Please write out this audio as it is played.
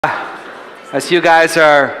As you guys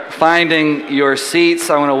are finding your seats,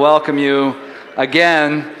 I want to welcome you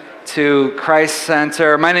again to Christ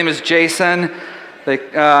Center. My name is Jason.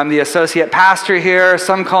 I'm the associate pastor here.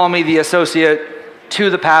 Some call me the associate to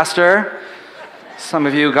the pastor. Some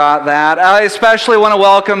of you got that. I especially want to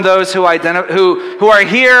welcome those who are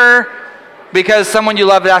here because someone you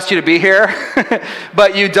love asked you to be here,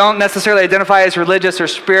 but you don't necessarily identify as religious or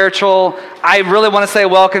spiritual. I really want to say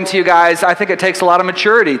welcome to you guys. I think it takes a lot of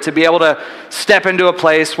maturity to be able to step into a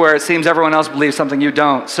place where it seems everyone else believes something you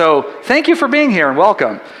don't. So thank you for being here and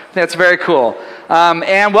welcome. That's very cool.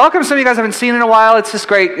 And welcome some of you guys I haven't seen in a while. It's just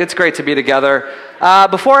great. It's great to be together.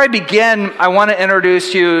 Before I begin, I want to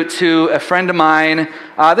introduce you to a friend of mine.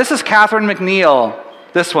 This is Catherine McNeil.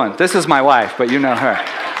 This is my wife, but you know her.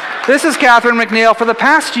 This is Catherine McNeil. For the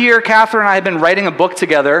past year, Catherine and I have been writing a book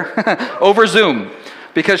together over Zoom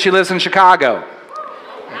because she lives in Chicago.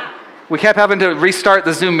 We kept having to restart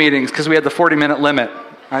the Zoom meetings because we had the 40-minute limit.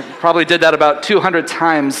 I probably did that about 200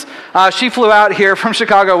 times. She flew out here from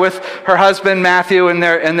Chicago with her husband, Matthew, and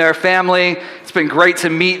their family. It's been great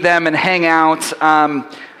to meet them and hang out.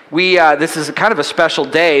 This is kind of a special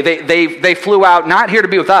day. They flew out not here to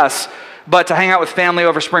be with us, but to hang out with family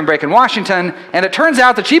over spring break in Washington. And it turns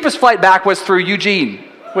out the cheapest flight back was through Eugene,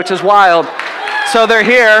 which is wild. So they're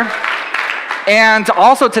here. And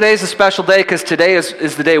also today's a special day because today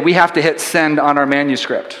is the day we have to hit send on our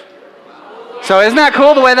manuscript. So isn't that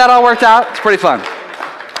cool the way that all worked out? It's pretty fun.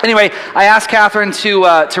 Anyway, I asked Catherine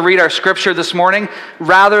to read our scripture this morning.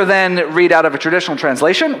 Rather than read out of a traditional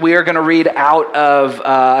translation, we are going to read out of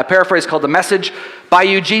a paraphrase called The Message by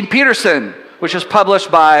Eugene Peterson, which is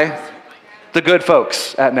published by the good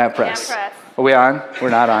folks at NAB Press. Are we on? We're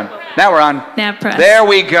not on. Now we're on. NAB Press. There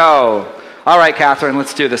we go. All right, Catherine,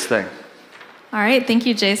 let's do this thing. All right, thank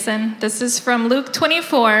you, Jason. This is from Luke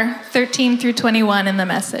 24, 13 through 21 in the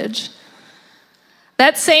Message.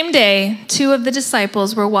 That same day, 2 of the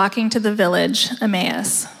disciples were walking to the village,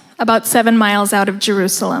 Emmaus, about 7 miles out of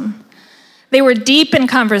Jerusalem. They were deep in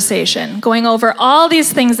conversation, going over all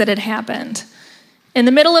these things that had happened. In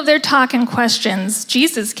the middle of their talk and questions,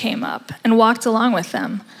 Jesus came up and walked along with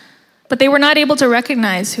them, but they were not able to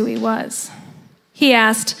recognize who he was. He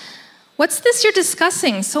asked, "What's this you're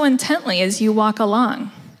discussing so intently as you walk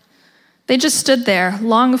along?" They just stood there,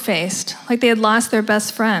 long-faced, like they had lost their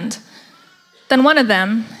best friend. Then one of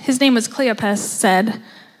them, his name was Cleopas, said,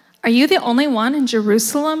 "Are you the only one in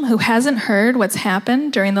Jerusalem who hasn't heard what's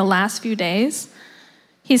happened during the last few days?"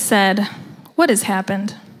 He said, "What has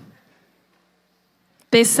happened?"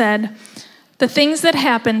 They said, "The things that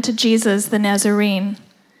happened to Jesus the Nazarene.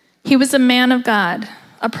 He was a man of God,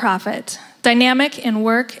 a prophet, dynamic in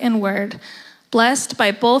work and word, blessed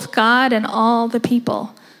by both God and all the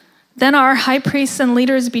people. Then our high priests and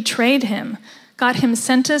leaders betrayed him, got him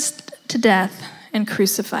sentenced to death, and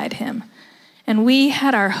crucified him. And we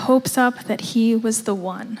had our hopes up that he was the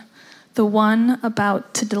one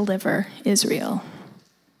about to deliver Israel."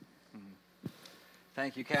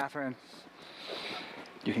 Thank you, Catherine.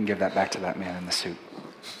 You can give that back to that man in the suit.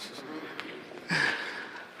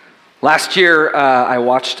 Last year, I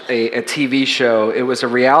watched a TV show. It was a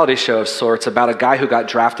reality show of sorts about a guy who got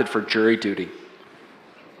drafted for jury duty.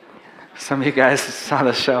 Some of you guys saw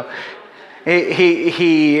the show.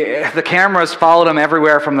 The cameras followed him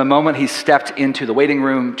everywhere from the moment he stepped into the waiting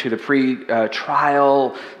room to the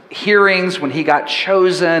pre-trial hearings when he got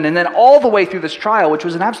chosen, and then all the way through this trial, which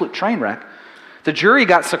was an absolute train wreck. The jury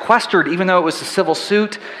got sequestered even though it was a civil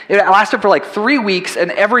suit. It lasted for like 3 weeks, and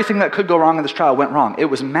everything that could go wrong in this trial went wrong. It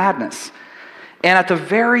was madness. And at the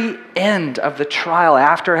very end of the trial,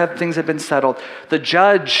 after things had been settled, the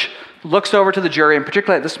judge looks over to the jury, and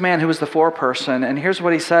particularly at this man who was the foreperson, and here's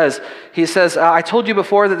what he says. He says, "I told you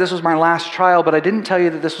before that this was my last trial, but I didn't tell you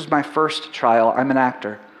that this was my first trial. I'm an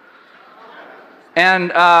actor." And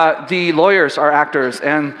the lawyers are actors,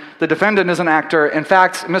 and the defendant is an actor. In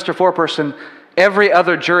fact, Mr. Foreperson, every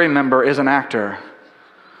other jury member is an actor.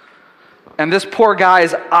 And this poor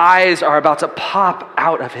guy's eyes are about to pop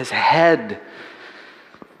out of his head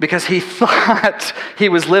because he thought he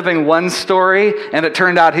was living one story, and it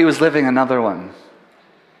turned out he was living another one.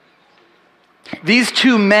 These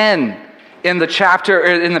 2 men in the chapter,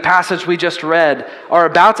 in the passage we just read, are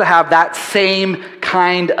about to have that same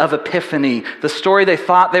kind of epiphany. The story they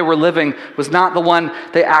thought they were living was not the one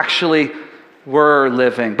they actually were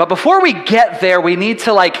living. But before we get there, we need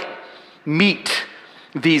to meet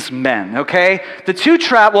these men, okay? The 2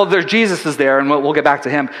 there's Jesus is there, and we'll get back to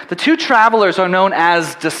him. The 2 travelers are known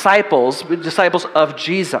as disciples of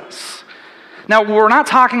Jesus. Now, we're not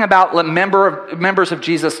talking about members of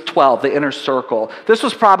Jesus' 12, the inner circle. This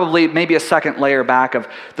was probably maybe a second layer back of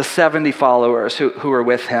the 70 followers who were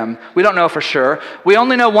with him. We don't know for sure. We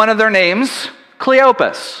only know one of their names,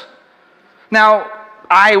 Cleopas. Now,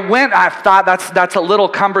 I thought that's a little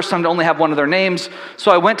cumbersome to only have one of their names, so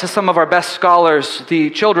I went to some of our best scholars,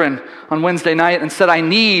 the children, on Wednesday night and said, I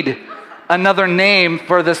need another name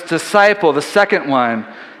for this disciple, the second one.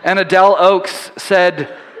 And Adele Oakes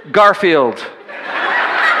said, Garfield.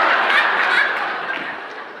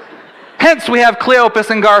 Hence, we have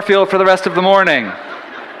Cleopas and Garfield for the rest of the morning.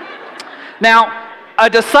 Now,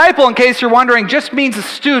 a disciple, in case you're wondering, just means a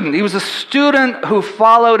student. He was a student who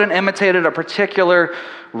followed and imitated a particular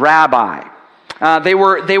rabbi. They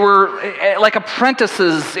were like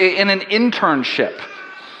apprentices in an internship,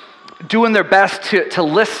 doing their best to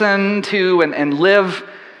listen to and live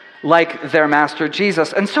like their master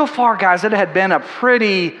Jesus. And so far, guys, it had been a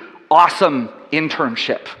pretty awesome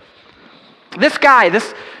internship. This guy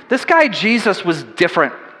Jesus was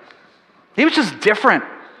different. He was just different.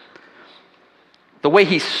 The way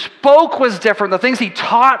he spoke was different. The things he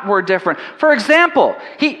taught were different. For example,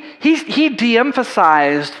 he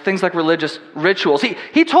de-emphasized things like religious rituals.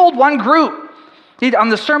 He told one group on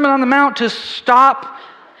the Sermon on the Mount to stop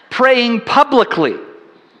praying publicly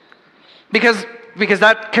because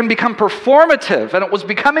that can become performative, and it was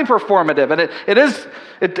becoming performative, and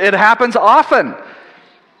it happens often.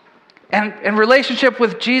 And relationship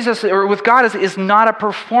with Jesus or with God is not a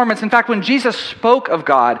performance. In fact, when Jesus spoke of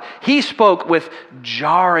God, he spoke with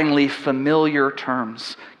jarringly familiar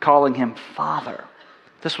terms, calling him Father.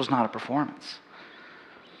 This was not a performance.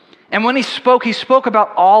 And when he spoke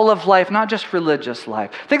about all of life, not just religious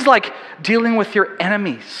life. Things like dealing with your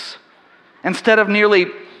enemies instead of merely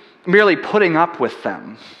putting up with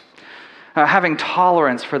them, having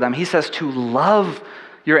tolerance for them. He says to love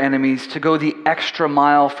your enemies, to go the extra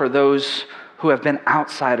mile for those who have been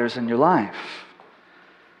outsiders in your life.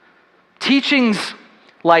 Teachings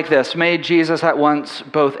like this made Jesus at once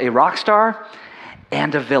both a rock star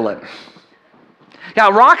and a villain. Yeah,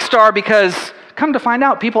 a rock star because, come to find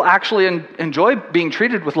out, people actually enjoy being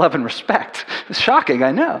treated with love and respect. It's shocking,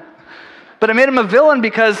 I know. But it made him a villain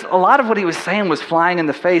because a lot of what he was saying was flying in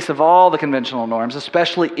the face of all the conventional norms,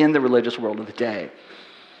 especially in the religious world of the day.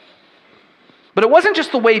 But it wasn't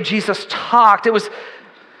just the way Jesus talked. It was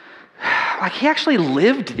like he actually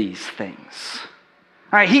lived these things.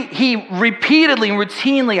 He repeatedly and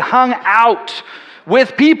routinely hung out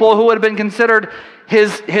with people who would have been considered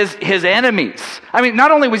his enemies. I mean,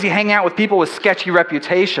 not only was he hanging out with people with sketchy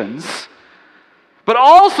reputations, but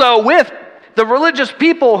also with the religious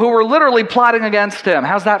people who were literally plotting against him.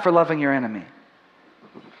 How's that for loving your enemy?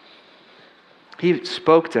 He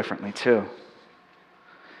spoke differently too.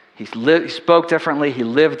 He spoke differently, he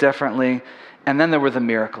lived differently, and then there were the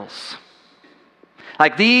miracles.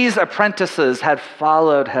 Like these apprentices had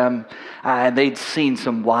followed him, and they'd seen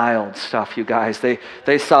some wild stuff, you guys.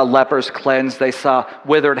 They saw lepers cleansed, they saw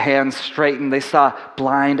withered hands straightened, they saw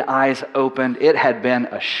blind eyes opened. It had been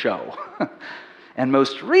a show. And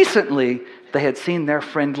most recently, they had seen their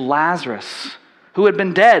friend Lazarus, who had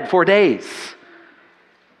been dead for days,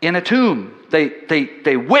 in a tomb.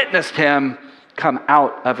 They witnessed him come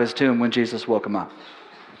out of his tomb when Jesus woke him up.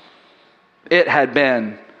 It had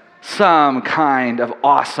been some kind of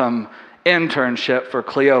awesome internship for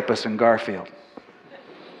Cleopas and Garfield.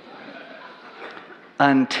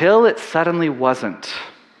 Until it suddenly wasn't.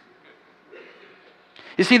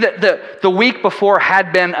 You see, the week before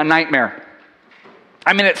had been a nightmare.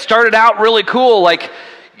 I mean, it started out really cool, like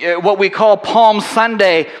what we call Palm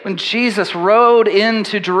Sunday, when Jesus rode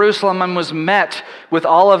into Jerusalem and was met with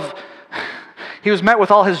all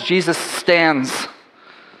his Jesus stands.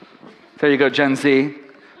 There you go, Gen Z.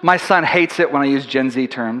 My son hates it when I use Gen Z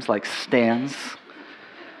terms like stands.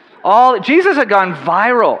 Jesus had gone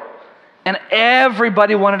viral, and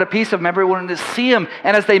everybody wanted a piece of him. Everyone wanted to see him.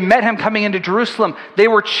 And as they met him coming into Jerusalem, they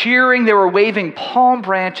were cheering, they were waving palm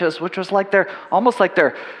branches, which was like almost like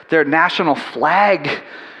their national flag.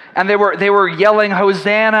 And they were yelling,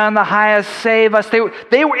 Hosanna in the highest, save us.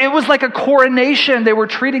 It was like a coronation. They were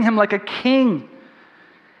treating him like a king.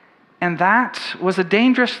 And that was a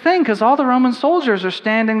dangerous thing because all the Roman soldiers are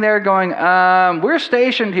standing there going, we're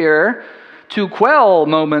stationed here to quell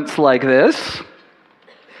moments like this.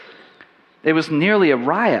 It was nearly a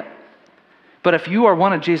riot. But if you are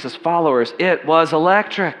one of Jesus' followers, it was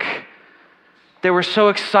electric. They were so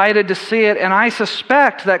excited to see it, and I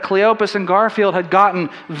suspect that Cleopas and Garfield had gotten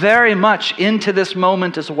very much into this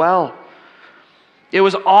moment as well. It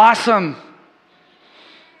was awesome.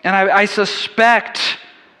 And I suspect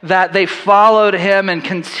that they followed him and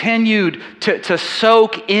continued to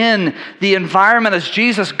soak in the environment as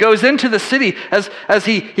Jesus goes into the city, as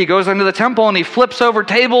he goes into the temple and he flips over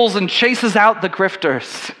tables and chases out the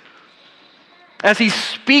grifters. As he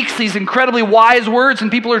speaks these incredibly wise words and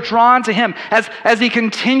people are drawn to him, as he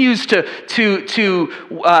continues to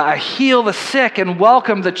heal the sick and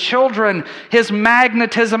welcome the children, his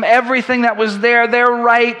magnetism, everything that was there, they're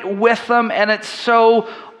right with them, and it's so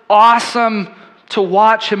awesome to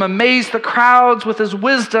watch him amaze the crowds with his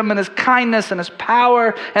wisdom and his kindness and his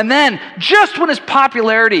power. And then, just when his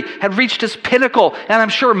popularity had reached its pinnacle, and I'm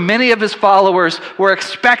sure many of his followers were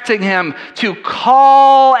expecting him to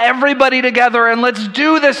call everybody together and let's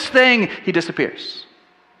do this thing, he disappears.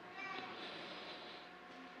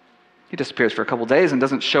 He disappears for a couple days and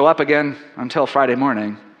doesn't show up again until Friday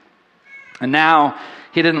morning. And now,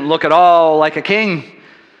 he didn't look at all like a king,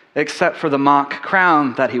 except for the mock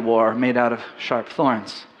crown that he wore made out of sharp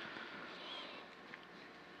thorns.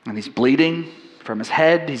 And he's bleeding from his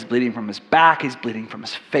head, he's bleeding from his back, he's bleeding from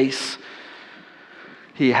his face.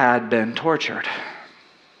 He had been tortured.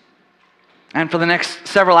 And for the next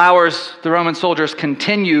several hours, the Roman soldiers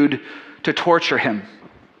continued to torture him.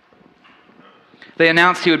 They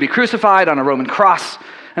announced he would be crucified on a Roman cross,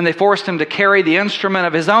 and they forced him to carry the instrument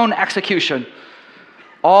of his own execution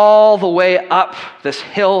all the way up this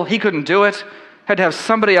hill. He couldn't do it. Had to have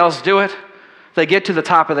somebody else do it. They get to the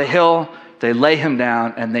top of the hill, they lay him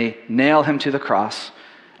down, and they nail him to the cross,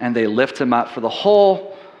 and they lift him up for the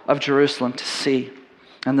whole of Jerusalem to see.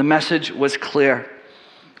 And the message was clear.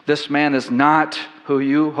 This man is not who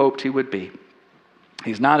you hoped he would be.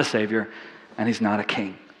 He's not a savior, and he's not a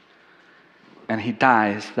king. And he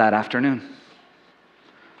dies that afternoon.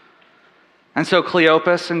 And so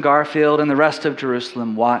Cleopas and Garfield and the rest of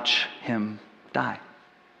Jerusalem watch him die.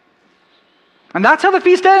 And that's how the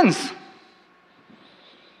feast ends.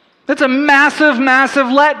 It's a massive, massive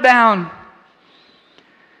letdown.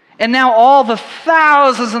 And now all the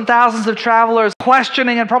thousands and thousands of travelers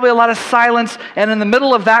questioning and probably a lot of silence. And in the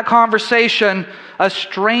middle of that conversation, a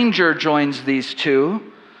stranger joins these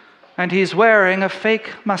two. And he's wearing a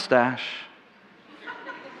fake mustache.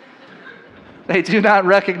 They do not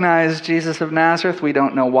recognize Jesus of Nazareth. We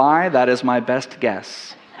don't know why. That is my best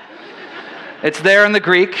guess. It's there in the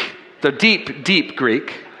Greek, the deep, deep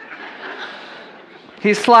Greek.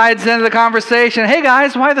 He slides into the conversation. Hey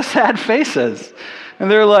guys, why the sad faces? And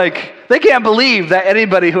they're like, they can't believe that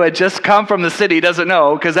anybody who had just come from the city doesn't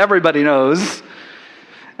know, because everybody knows.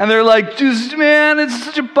 And they're like, man, it's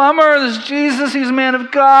such a bummer. This Jesus, he's a man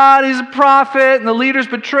of God. He's a prophet. And the leaders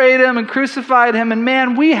betrayed him and crucified him. And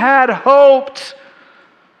man, we had hoped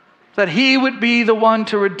that he would be the one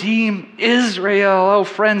to redeem Israel. Oh,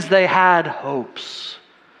 friends, they had hopes.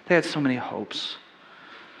 They had so many hopes.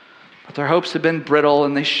 But their hopes had been brittle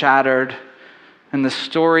and they shattered. And the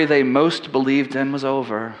story they most believed in was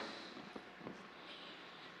over.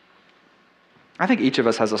 I think each of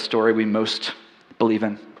us has a story we most believe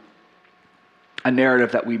in. A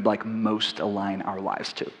narrative that we most align our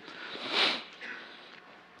lives to,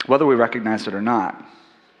 whether we recognize it or not.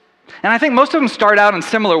 And I think most of them start out in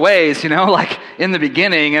similar ways, like in the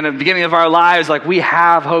beginning of our lives, we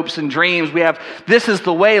have hopes and dreams. This is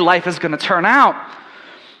the way life is going to turn out.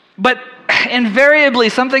 But invariably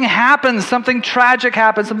something happens, something tragic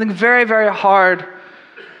happens, something very, very hard.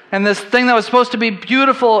 And this thing that was supposed to be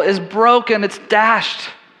beautiful is broken, it's dashed.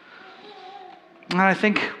 And I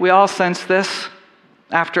think we all sense this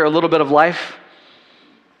after a little bit of life.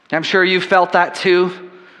 I'm sure you felt that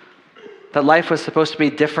too, that life was supposed to be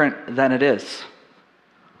different than it is.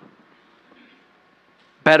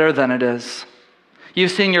 Better than it is.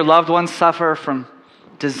 You've seen your loved ones suffer from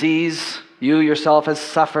disease. You yourself has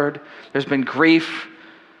suffered. There's been grief.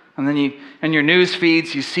 And then in your news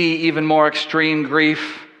feeds, you see even more extreme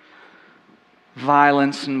grief,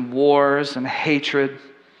 violence and wars and hatred.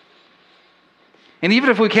 And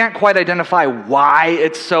even if we can't quite identify why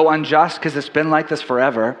it's so unjust, because it's been like this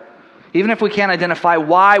forever, even if we can't identify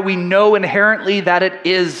why, we know inherently that it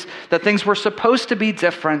is, that things were supposed to be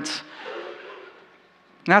different.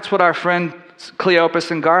 And that's what our friend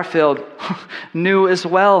Cleopas and Garfield knew as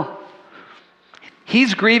well.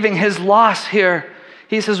 He's grieving his loss here.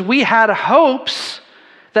 He says, we had hopes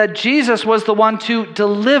that Jesus was the one to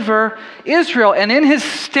deliver Israel. And in his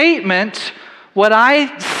statement, what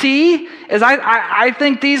I see is I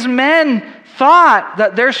think these men thought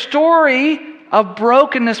that their story of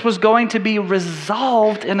brokenness was going to be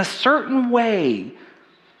resolved in a certain way.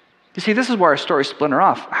 You see, this is where our stories splinter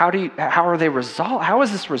off. How are they resolved? How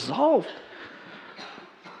is this resolved?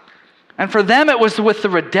 And for them, it was with the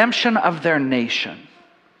redemption of their nation.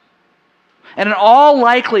 And in all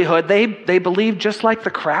likelihood, they believed just like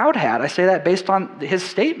the crowd had. I say that based on his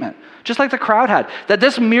statement. Just like the crowd had. That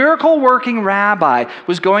this miracle-working rabbi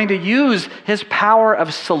was going to use his power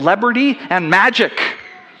of celebrity and magic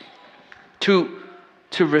to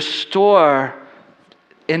restore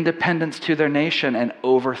independence to their nation and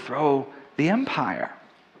overthrow the empire.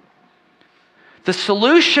 The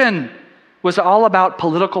solution was all about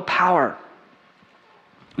political power.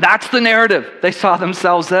 That's the narrative they saw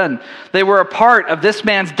themselves in. They were a part of this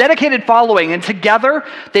man's dedicated following, and together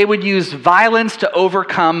they would use violence to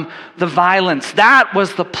overcome the violence. That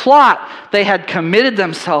was the plot they had committed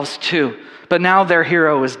themselves to. But now their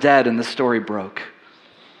hero is dead and the story broke.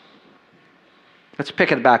 Let's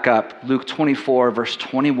pick it back up. Luke 24, verse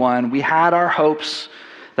 21. We had our hopes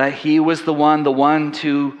that he was the one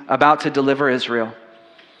about to deliver Israel.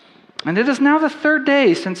 And it is now the third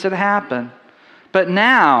day since it happened. But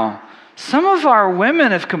now, some of our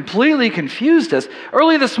women have completely confused us.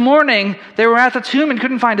 Early this morning, they were at the tomb and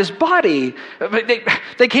couldn't find his body.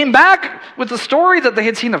 They came back with the story that they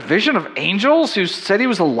had seen a vision of angels who said he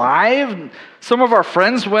was alive. Some of our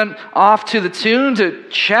friends went off to the tomb to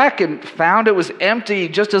check and found it was empty,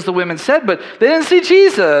 just as the women said, but they didn't see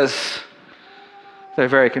Jesus. They're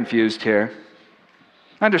very confused here.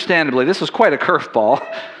 Understandably, this was quite a curveball.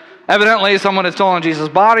 Evidently, someone had stolen Jesus'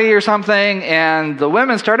 body or something, and the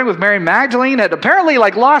women, starting with Mary Magdalene, had apparently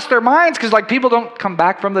lost their minds because people don't come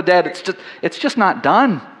back from the dead. It's just not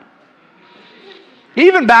done.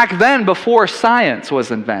 Even back then, before science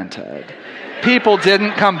was invented, people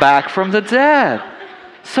didn't come back from the dead.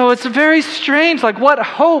 So it's very strange. What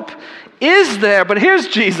hope is there? But here's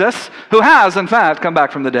Jesus, who has, in fact, come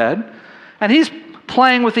back from the dead, and he's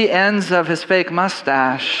playing with the ends of his fake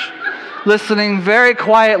mustache, listening very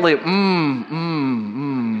quietly. I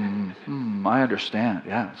understand,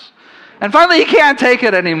 yes. And finally, he can't take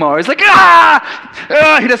it anymore. He's like,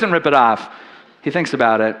 He doesn't rip it off. He thinks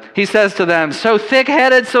about it. He says to them, so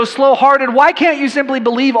thick-headed, so slow-hearted, why can't you simply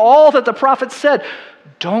believe all that the prophets said?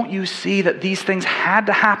 Don't you see that these things had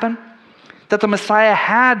to happen? That the Messiah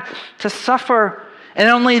had to suffer and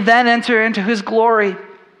only then enter into his glory?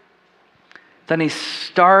 Then he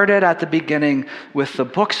started at the beginning with the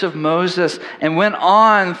books of Moses and went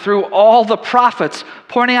on through all the prophets,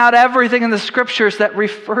 pointing out everything in the scriptures that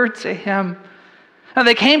referred to him. And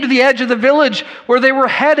they came to the edge of the village where they were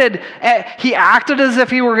headed. He acted as if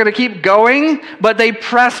he were going to keep going, but they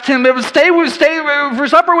pressed him. Stay for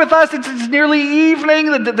supper with us. It's nearly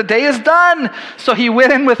evening. The day is done. So he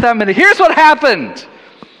went in with them, and here's what happened.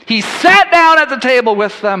 He sat down at the table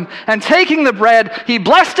with them, and taking the bread, he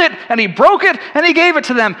blessed it, and he broke it, and he gave it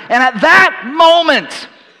to them. And at that moment,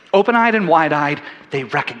 open-eyed and wide-eyed, they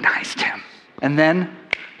recognized him. And then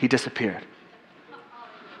he disappeared.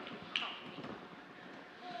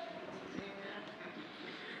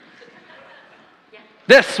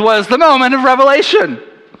 This was the moment of revelation.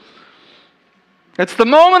 It's the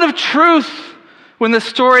moment of truth when the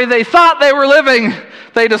story they thought they were living,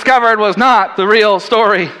 they discovered was not the real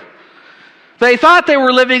story. They thought they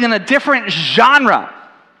were living in a different genre.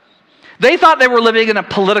 They thought they were living in a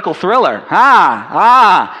political thriller.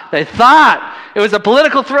 They thought it was a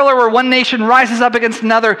political thriller where one nation rises up against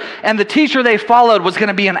another, and the teacher they followed was going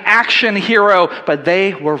to be an action hero, but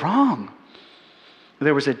they were wrong.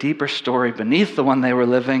 There was a deeper story beneath the one they were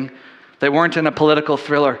living. They weren't in a political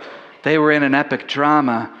thriller. They were in an epic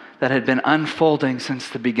drama that had been unfolding since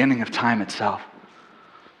the beginning of time itself.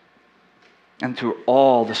 And through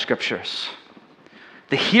all the scriptures.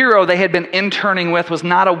 The hero they had been interning with was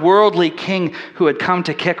not a worldly king who had come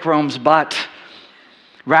to kick Rome's butt.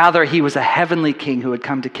 Rather, he was a heavenly king who had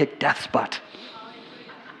come to kick death's butt.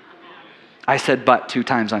 I said butt 2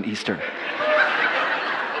 times on Easter.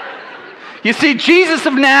 You see, Jesus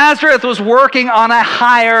of Nazareth was working on a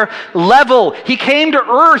higher level. He came to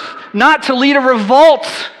earth not to lead a revolt,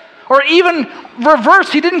 or even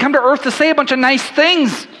reverse. He didn't come to earth to say a bunch of nice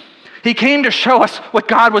things. He came to show us what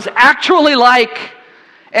God was actually like.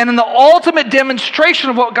 And in the ultimate demonstration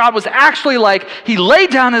of what God was actually like, he laid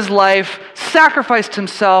down his life, sacrificed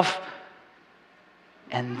himself,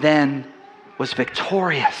 and then was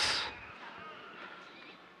victorious.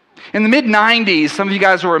 In the mid-90s, some of you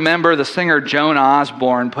guys will remember the singer Joan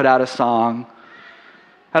Osborne put out a song.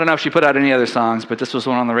 I don't know if she put out any other songs, but this was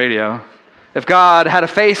one on the radio. If God had a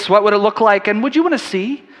face, what would it look like? And would you want to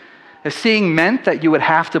see? If seeing meant that you would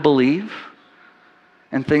have to believe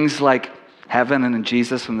in things like heaven and in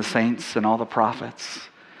Jesus and the saints and all the prophets.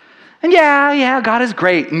 And yeah, God is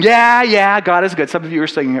great. And yeah, God is good. Some of you are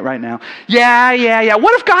singing it right now. Yeah.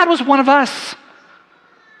 What if God was one of us?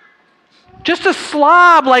 Just a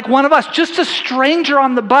slob like one of us, just a stranger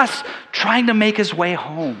on the bus, trying to make his way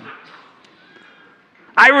home.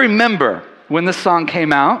 I remember when this song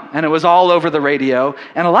came out and it was all over the radio,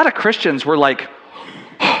 and a lot of Christians were like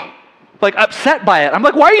upset by it. I'm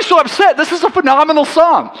like, why are you so upset? This is a phenomenal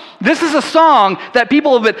song. This is a song that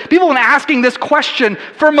people have been asking this question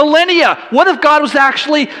for millennia. What if God was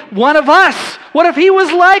actually one of us? What if he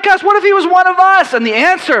was like us? What if he was one of us? And the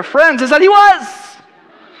answer, friends, is that he was.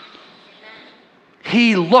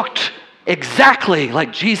 He looked exactly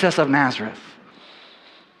like Jesus of Nazareth.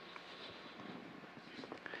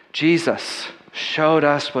 Jesus showed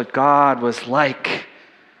us what God was like,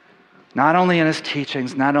 not only in his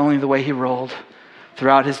teachings, not only the way he rolled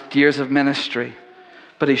throughout his years of ministry,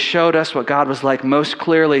 but he showed us what God was like most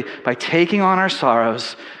clearly by taking on our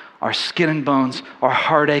sorrows, our skin and bones, our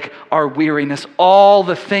heartache, our weariness, all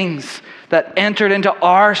the things that entered into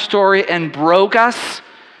our story and broke us,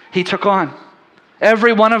 he took on.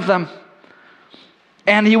 Every one of them.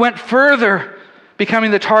 And he went further,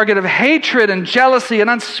 becoming the target of hatred and jealousy and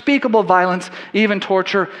unspeakable violence, even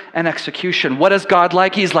torture and execution. What is God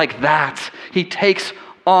like? He's like that. He takes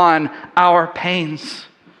on our pains.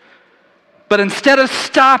 But instead of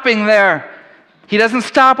stopping there, he doesn't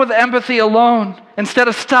stop with empathy alone. Instead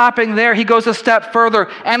of stopping there, he goes a step further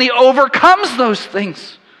and he overcomes those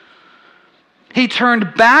things. He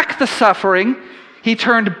turned back the suffering. He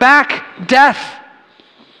turned back death.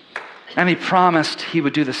 And he promised he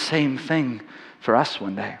would do the same thing for us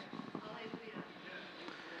one day.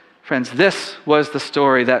 Friends, this was the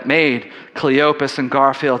story that made Cleopas and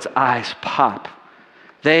Garfield's eyes pop.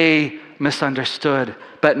 They misunderstood.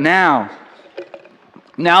 But now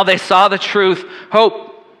they saw the truth.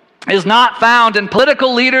 Hope is not found in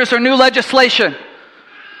political leaders or new legislation.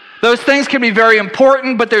 Those things can be very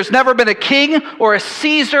important, but there's never been a king or a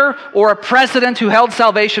Caesar or a president who held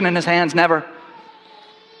salvation in his hands. Never.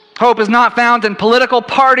 Hope is not found in political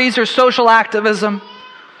parties or social activism.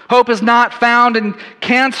 Hope is not found in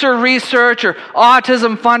cancer research or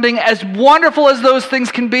autism funding, as wonderful as those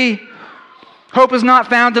things can be. Hope is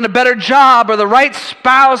not found in a better job or the right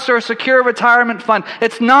spouse or a secure retirement fund.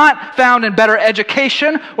 It's not found in better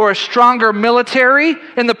education or a stronger military,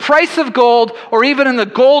 in the price of gold, or even in the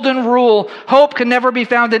golden rule. Hope can never be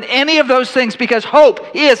found in any of those things because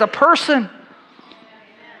hope is a person.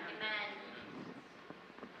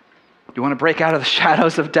 You want to break out of the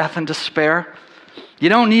shadows of death and despair? You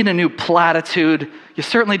don't need a new platitude. You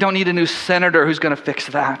certainly don't need a new senator who's going to fix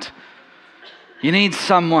that. You need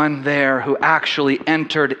someone there who actually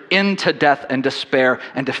entered into death and despair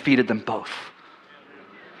and defeated them both.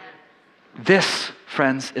 This,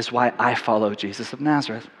 friends, is why I follow Jesus of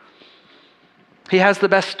Nazareth. He has the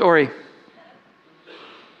best story.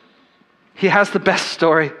 He has the best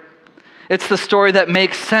story. It's the story that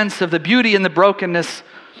makes sense of the beauty and the brokenness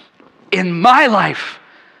in my life.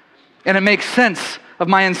 And it makes sense of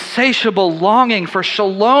my insatiable longing for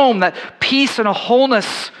shalom, that peace and a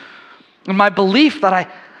wholeness, and my belief that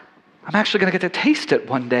I'm actually going to get to taste it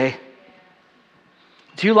one day.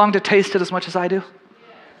 Do you long to taste it as much as I do?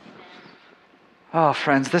 Oh,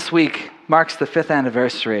 friends, this week marks the 5th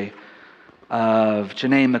anniversary of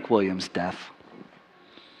Janae McWilliams' death.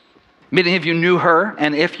 Many of you knew her,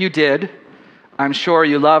 and if you did, I'm sure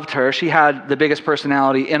you loved her. She had the biggest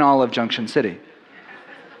personality in all of Junction City.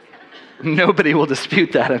 Nobody will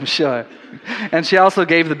dispute that, I'm sure. And she also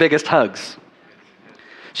gave the biggest hugs.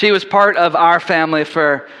 She was part of our family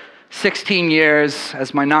for 16 years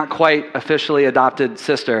as my not quite officially adopted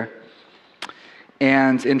sister.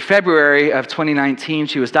 And in February of 2019,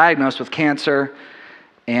 she was diagnosed with cancer,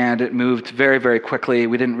 and it moved very, very quickly.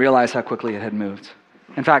 We didn't realize how quickly it had moved.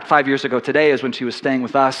 In fact, 5 years ago today is when she was staying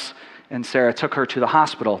with us, and Sarah took her to the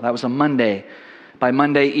hospital. That was a Monday. By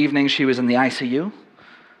Monday evening, she was in the ICU.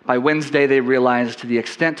 By Wednesday, they realized the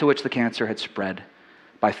extent to which the cancer had spread.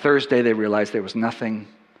 By Thursday, they realized there was nothing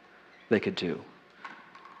they could do.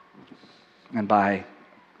 And by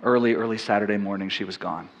early Saturday morning, she was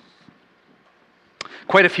gone.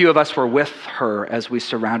 Quite a few of us were with her as we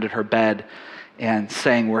surrounded her bed and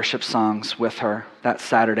sang worship songs with her that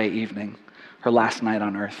Saturday evening, her last night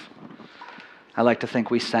on earth. I like to think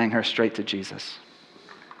we sang her straight to Jesus.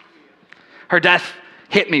 Her death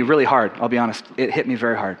hit me really hard, I'll be honest. It hit me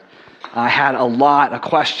very hard. I had a lot of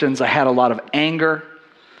questions. I had a lot of anger.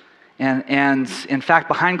 And in fact,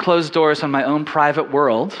 behind closed doors in my own private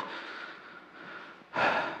world,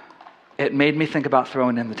 it made me think about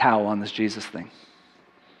throwing in the towel on this Jesus thing.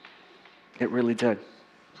 It really did.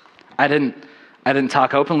 I didn't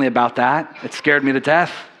talk openly about that. It scared me to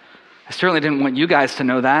death. I certainly didn't want you guys to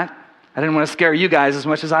know that. I didn't want to scare you guys as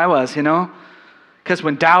much as I was, you know? Because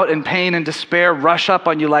when doubt and pain and despair rush up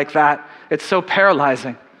on you like that, it's so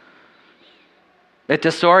paralyzing. It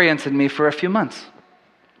disoriented me for a few months.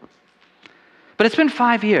 But it's been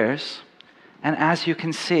 5 years, and as you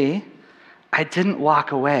can see, I didn't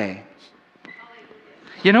walk away.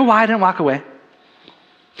 You know why I didn't walk away?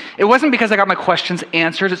 It wasn't because I got my questions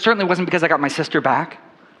answered. It certainly wasn't because I got my sister back.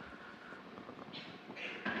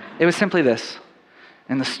 It was simply this.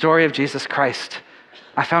 In the story of Jesus Christ,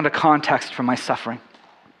 I found a context for my suffering.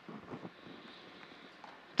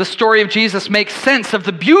 The story of Jesus makes sense of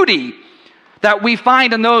the beauty that we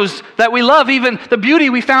find in those that we love, even the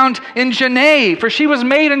beauty we found in Janae, for she was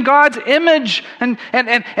made in God's image, and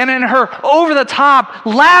in her over-the-top,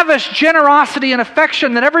 lavish generosity and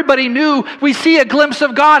affection that everybody knew, we see a glimpse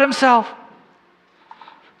of God himself.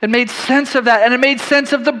 It made sense of that, and it made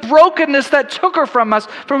sense of the brokenness that took her from us,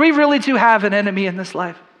 for we really do have an enemy in this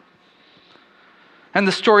life. And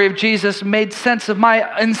the story of Jesus made sense of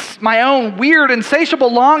my own weird,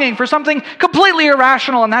 insatiable longing for something completely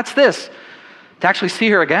irrational, and that's this: to actually see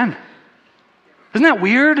her again. Isn't that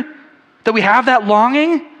weird that we have that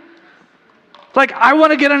longing? Like, I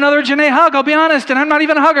want to get another Janae hug, I'll be honest, and I'm not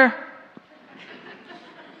even a hugger.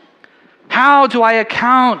 How do I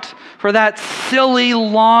account for that silly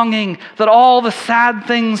longing that all the sad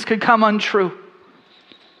things could come untrue?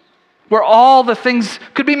 Where all the things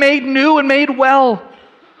could be made new and made well.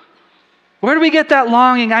 Where do we get that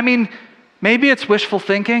longing? I mean, maybe it's wishful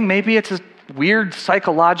thinking. Maybe it's a weird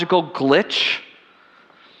psychological glitch.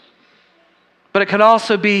 But it could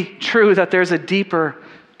also be true that there's a deeper,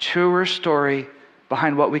 truer story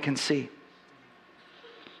behind what we can see.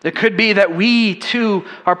 It could be that we, too,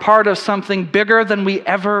 are part of something bigger than we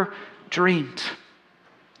ever dreamed.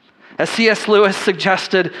 As C.S. Lewis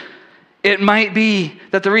suggested, it might be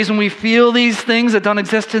that the reason we feel these things that don't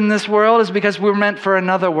exist in this world is because we're meant for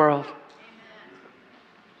another world.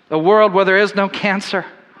 A world where there is no cancer,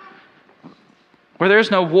 where there is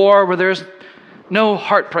no war, where there is no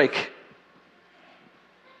heartbreak.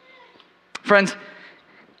 Friends,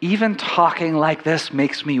 even talking like this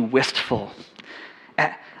makes me wistful.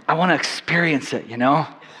 I want to experience it, you know?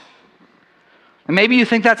 And maybe you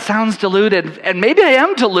think that sounds deluded, and maybe I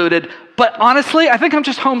am deluded, but honestly, I think I'm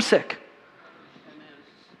just homesick.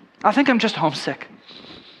 I think I'm just homesick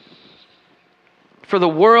for the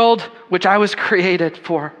world which I was created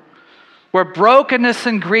for, where brokenness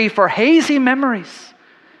and grief are hazy memories,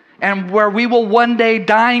 and where we will one day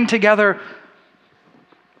dine together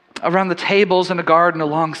around the tables in a garden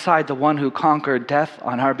alongside the one who conquered death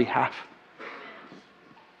on our behalf.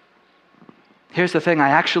 Here's the thing, I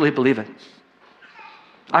actually believe it.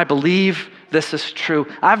 I believe this is true.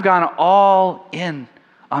 I've gone all in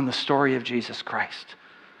on the story of Jesus Christ.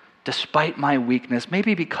 Despite my weakness,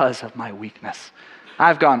 maybe because of my weakness,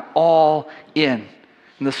 I've gone all in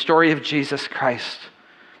the story of Jesus Christ.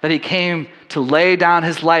 That he came to lay down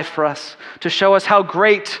his life for us, to show us how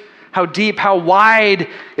great, how deep, how wide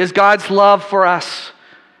is God's love for us,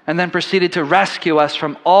 and then proceeded to rescue us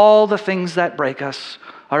from all the things that break us,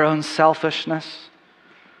 our own selfishness,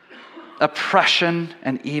 oppression,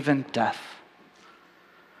 and even death.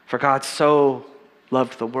 For God so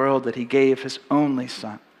loved the world that he gave his only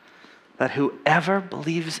Son, that whoever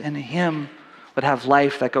believes in him would have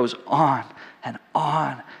life that goes on and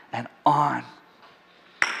on and on.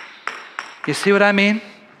 You see what I mean?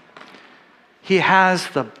 He has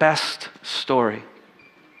the best story.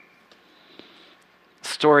 A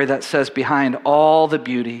story that says behind all the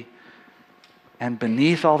beauty and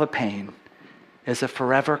beneath all the pain is a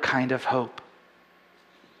forever kind of hope.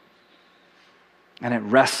 And it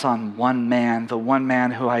rests on one man, the one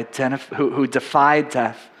man who defied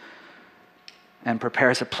death and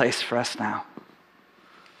prepares a place for us now.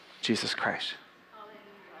 Jesus Christ.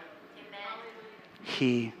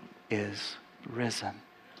 He is risen.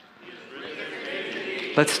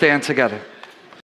 Let's stand together.